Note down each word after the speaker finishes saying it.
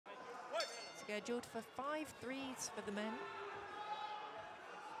scheduled for 5 threes for the men.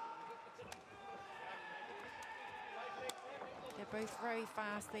 They're both very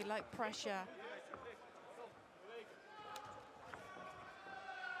fast. They like pressure.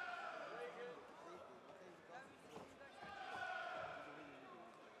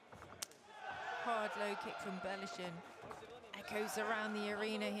 Hard low kick from Bellahcen. Echoes around the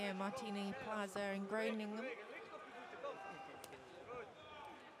arena here, Martini Plaza in Groningen.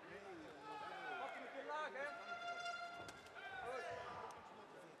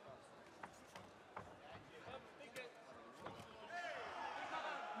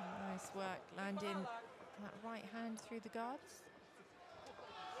 Nice work, landing that right hand through the guards.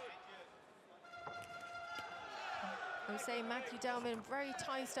 I would say Matthew Daalman, very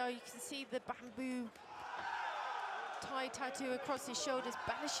Thai style. You can see the bamboo Thai tattoo across his shoulders.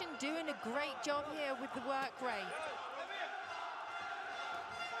 Bellahcen doing a great job here with the work rate.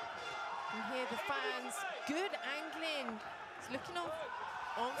 And here the fans, good angling. He's looking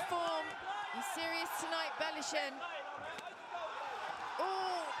on form. He's serious tonight, Bellahcen.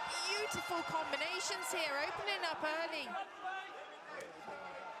 Oh, beautiful combinations here, opening up early.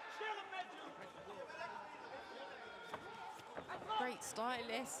 Great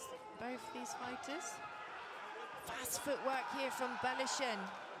stylists, both these fighters. Fast footwork here from Bellahcen.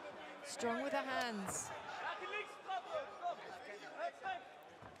 Strong with the hands.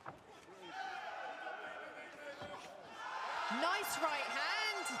 Nice right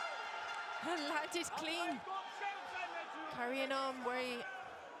hand. And landed clean. Carrying on where he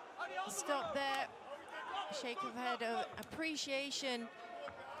stopped there. Shake of head of appreciation.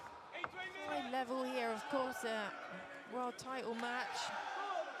 High level here, of course, a world title match.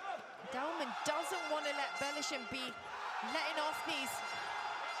 Daalman doesn't want to let Bellahcen be letting off these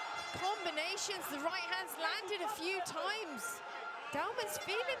combinations. The right hand's landed a few times. Daalman's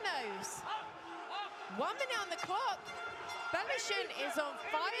feeling those. 1 minute on the clock. Bellahcen is on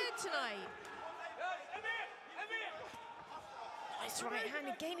fire tonight. Nice right hand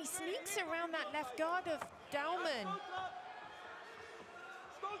again. He sneaks around that left guard of Daalman.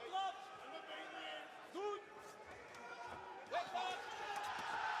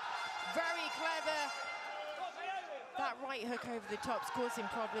 Very clever. That right hook over the top's causing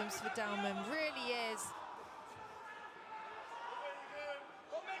problems for Daalman, really is.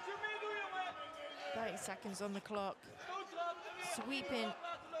 30 seconds on the clock. Sweeping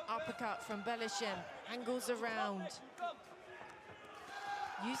uppercut from Bellahcen. Angles around.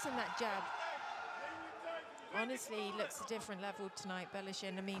 Using that jab. Honestly, he looks a different level tonight,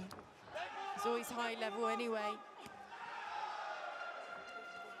 Bellahcen. I mean, he's always high level anyway.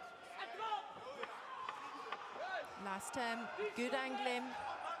 Last term, good angling.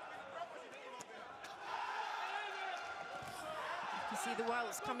 You can see the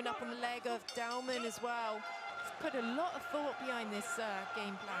welts coming up on the leg of Daalman as well. He's put a lot of thought behind this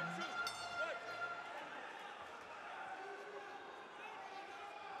game plan.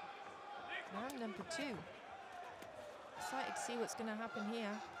 Round number 2. Excited to see what's going to happen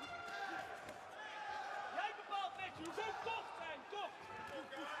here.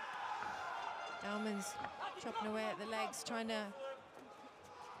 Daalman's chopping away at the legs, trying to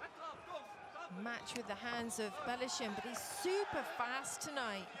match with the hands of Bellahcen, but he's super fast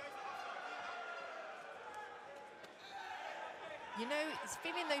tonight. You know, he's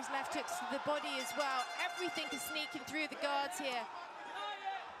feeling those left hooks to the body as well. Everything is sneaking through the guards here.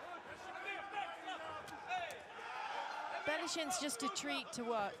 Bellahcen's just a treat to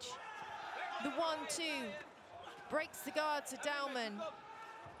watch. The 1-2 breaks the guards of Daalman.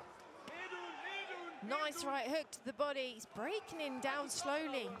 Nice right hook to the body. He's breaking him down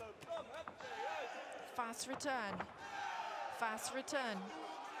slowly. Fast return. Fast return.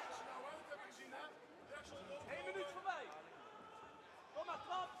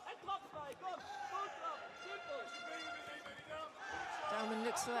 Daalman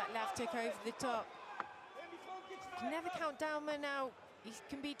looks for that left hook over the top. You can never count Daalman out. He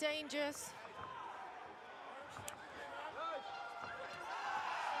can be dangerous.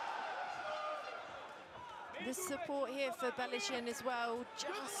 The support here for Bellahcen as well,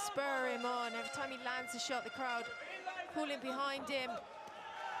 just spur him on. Every time he lands a shot, the crowd pulling behind him.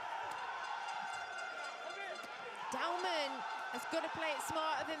 Daalman has got to play it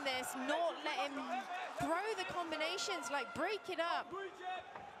smarter than this, not let him throw the combinations, like break it up.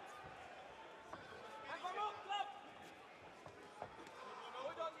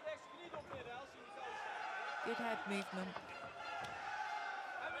 Good head movement.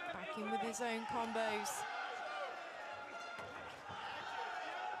 Back in with his own combos.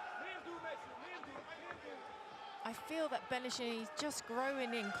 I feel that Bellahcen is just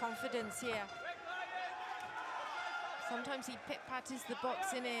growing in confidence here. Sometimes he pit-patters the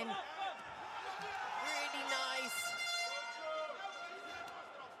boxing in. Really nice.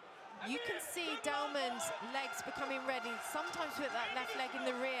 You can see Daalman's legs becoming ready. Sometimes with that left leg in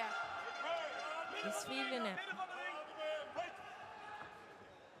the rear. He's feeling it.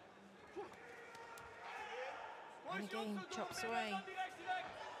 And again, chops away.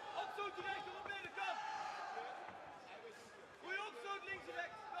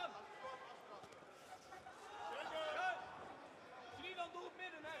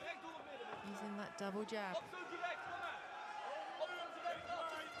 Using that double jab.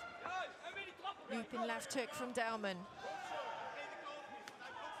 Looping left hook from Daalman.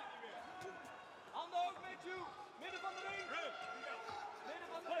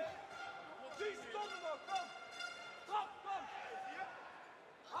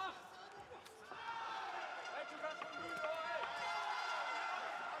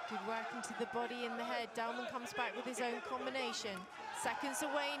 Good work into the body and the head. Daalman comes back with his own combination. Seconds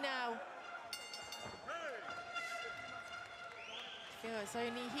away now. Feel it's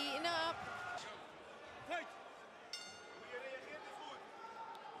only heating up.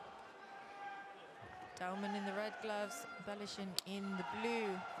 Daalman in the red gloves, Bellahcen in the blue.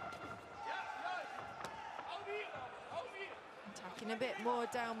 Attacking a bit more,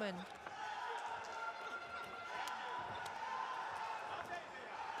 Daalman.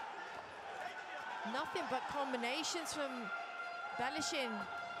 Nothing but combinations from Bellahcen.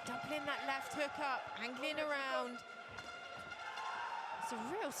 Doubling that left hook up, angling around. He's a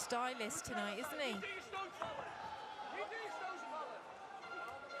real stylist tonight, isn't he?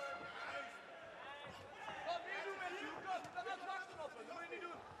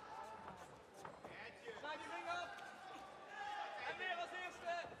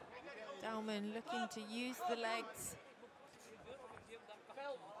 Daalman looking to use the legs.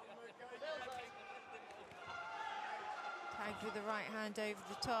 Tagged with the right hand over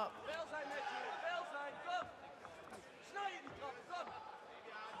the top.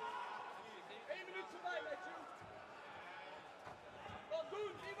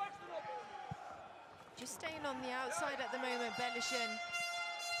 Just staying on the outside at the moment, Bellahcen.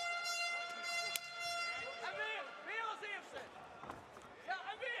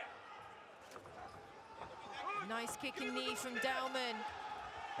 Nice kicking knee from Daalman.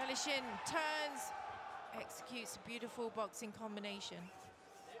 Bellahcen turns, executes a beautiful boxing combination.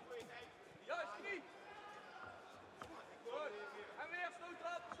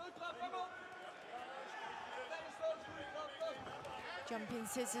 Jumping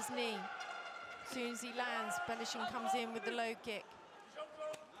scissors knee. As soon as he lands, Bellahcen comes in with the low kick.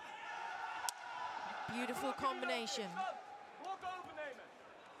 Beautiful combination.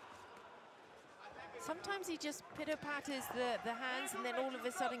 Sometimes he just pitter-patters the hands and then all of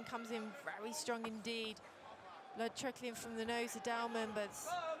a sudden comes in very strong indeed. Blood trickling from the nose of Daalman, but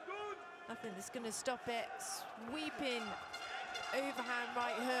nothing that's going to stop it. Sweeping overhand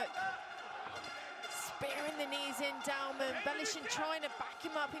right hook. Spearing the knees in, Daalman. Bellahcen trying to back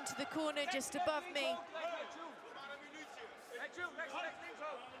him up into the corner just above me.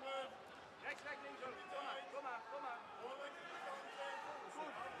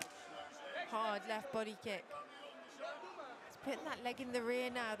 Hard left body kick. He's putting that leg in the rear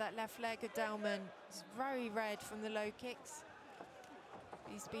now, that left leg of Daalman. It's very red from the low kicks.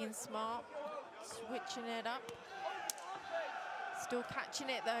 He's being smart, switching it up. Still catching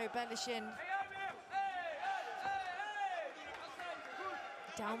it though, Bellahcen.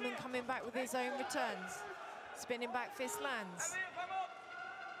 Daalman coming back with his own returns. Spinning back fist lands.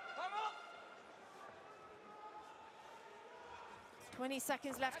 20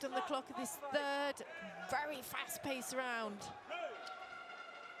 seconds left on the clock of this third, very fast-paced round.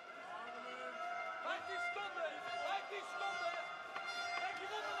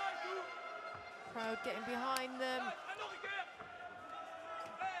 Crowd getting behind them.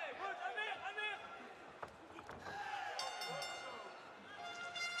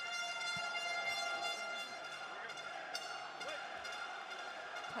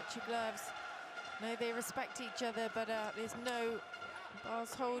 Touch your gloves. No, they respect each other, but there's no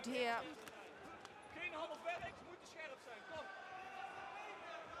bars hold here.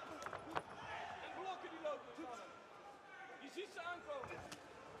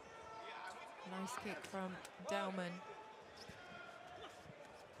 Nice kick from Daalman.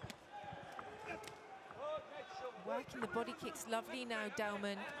 Working the body kicks lovely now,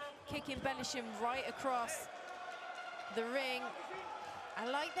 Daalman. Kicking Bellahcen right across the ring. I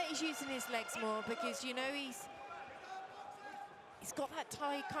like that he's using his legs more because, you know, he's got that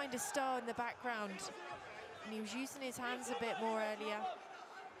Thai kind of style in the background. And he was using his hands a bit more earlier.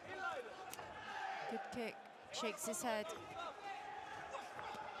 Good kick, shakes his head.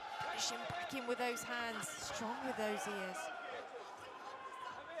 Pushing back in with those hands, strong with those ears.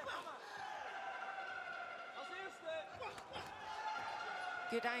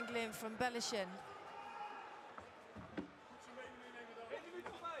 Good angling from Bellahcen.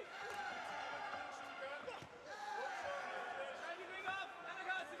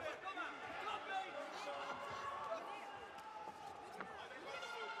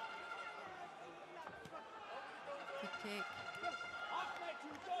 Good kick.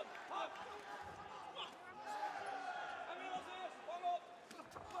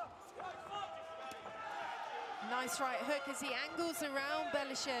 Nice right hook as he angles around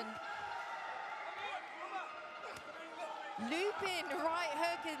Bellahcen. Looping right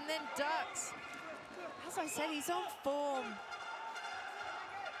hook and then ducks. As I said, he's on form.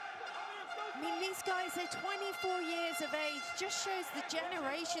 I mean, these guys are 24 years of age. Just shows the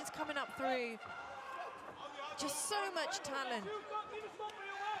generations coming up through. Just so much talent.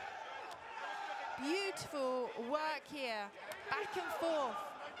 Beautiful work here, back and forth.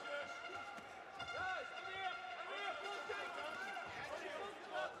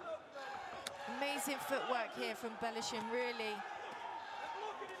 Amazing footwork here from Bellahcen, really.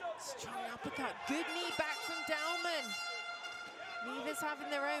 Strong uppercut, good knee back from Daalman. Neither's having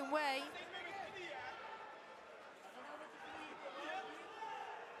their own way.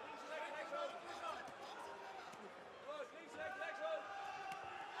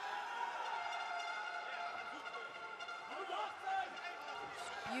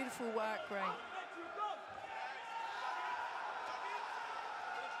 Beautiful work, Ray.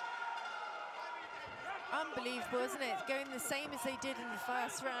 Unbelievable, isn't it? Going the same as they did in the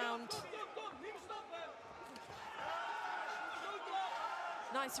first round.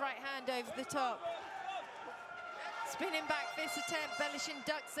 Nice right hand over the top. Spinning back fist attempt, Bellahcen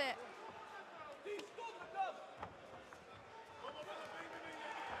ducks it.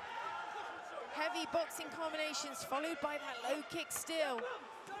 Heavy boxing combinations followed by that low kick still.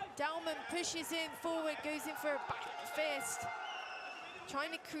 Daalman pushes in forward, goes in for a back fist.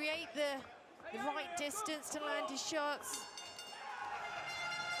 Trying to create the right distance to land his shots.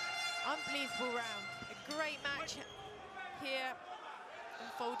 Unbelievable round. A great match here,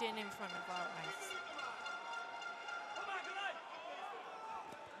 unfolding in front of our eyes.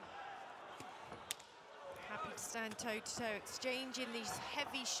 Happy to stand toe to toe, exchanging these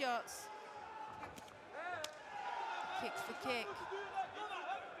heavy shots. Kick for kick.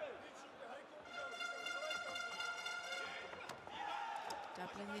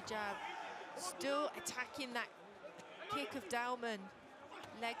 Doubling the jab. Still attacking that kick of Daalman.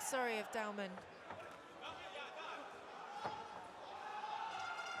 Leg, sorry, of Daalman.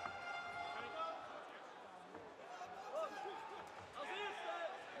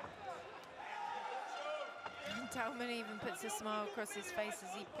 And Daalman even puts a smile across his face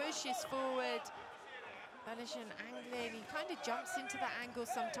as he pushes forward. Bellahcen angling, he kind of jumps into that angle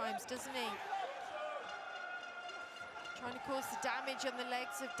sometimes, doesn't he? Trying to cause the damage on the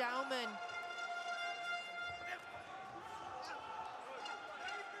legs of Daalman.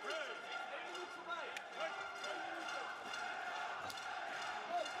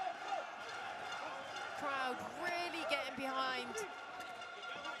 Crowd really getting behind.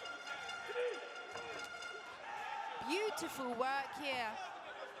 Beautiful work here.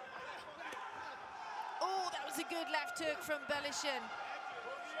 Oh, that was a good left hook from Bellahcen.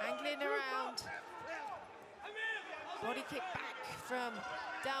 Angling around. Body kick back from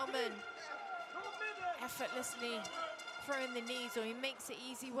Daalman. Effortlessly throwing the knees, or he makes it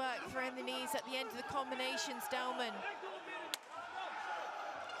easy work throwing the knees at the end of the combinations, Daalman.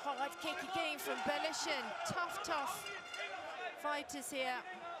 Hard kick again from Bellahcen. Tough, tough fighters here.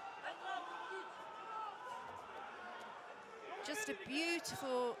 Just a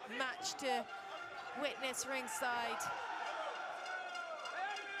beautiful match to witness ringside.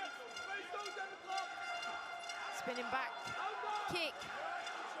 Spinning back, kick,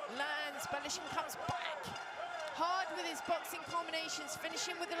 lands, Bellahcen comes back. Hard with his boxing combinations,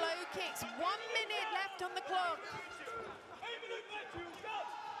 finishing with the low kicks. 1 minute left on the clock.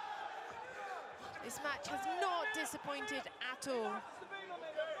 This match has not disappointed at all.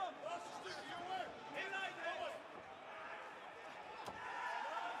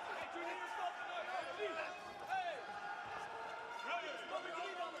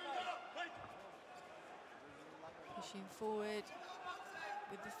 Pushing forward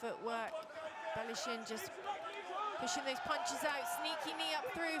with the footwork. Bellahcen just pushing those punches out, sneaky knee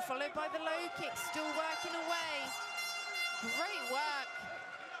up through, followed by the low kick, still working away. Great work.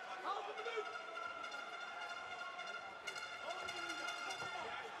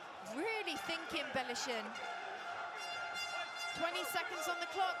 thinking, Bellahcen? 20 seconds on the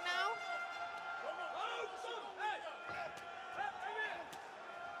clock now.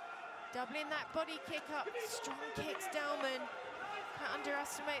 Doubling that body kick up. Strong kicks, Daalman. Can't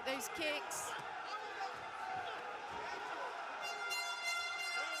underestimate those kicks.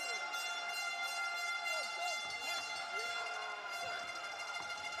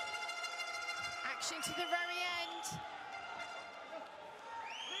 Action to the very end.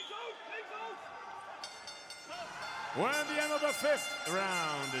 We're at the end of the 5th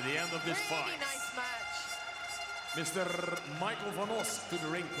round, at the end of this fight. Really nice match. Mr. Michael van Os to the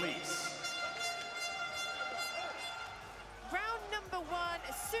ring, please. Round number 1,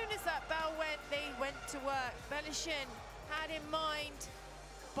 as soon as that bell went, they went to work. Bellahcen had in mind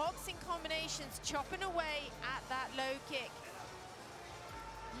boxing combinations, chopping away at that low kick.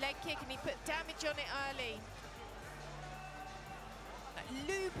 Leg kick, and he put damage on it early. That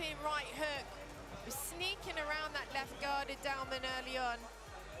looping right hook was sneaking around that left guard of Daalman early on.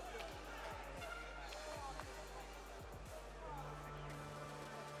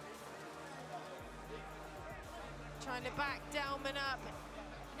 Trying to back Daalman up.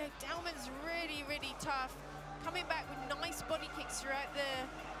 You know, Daalman's really, really tough. Coming back with nice body kicks throughout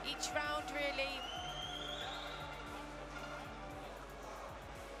each round, really.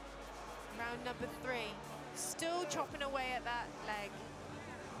 Round number 3. Still chopping away at that leg.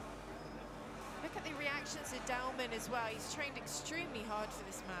 Look at the reactions of Daalman as well. He's trained extremely hard for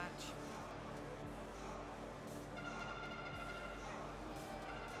this match.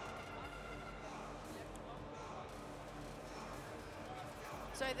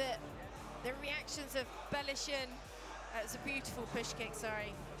 So the reactions of Bellahcen, that was a beautiful push kick,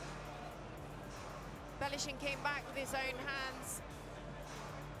 sorry. Bellahcen came back with his own hands.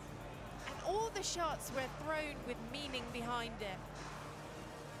 And all the shots were thrown with meaning behind it.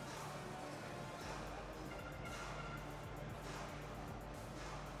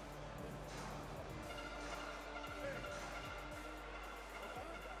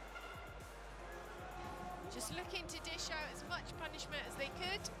 Just looking to dish out as much punishment as they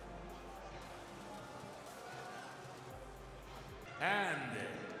could.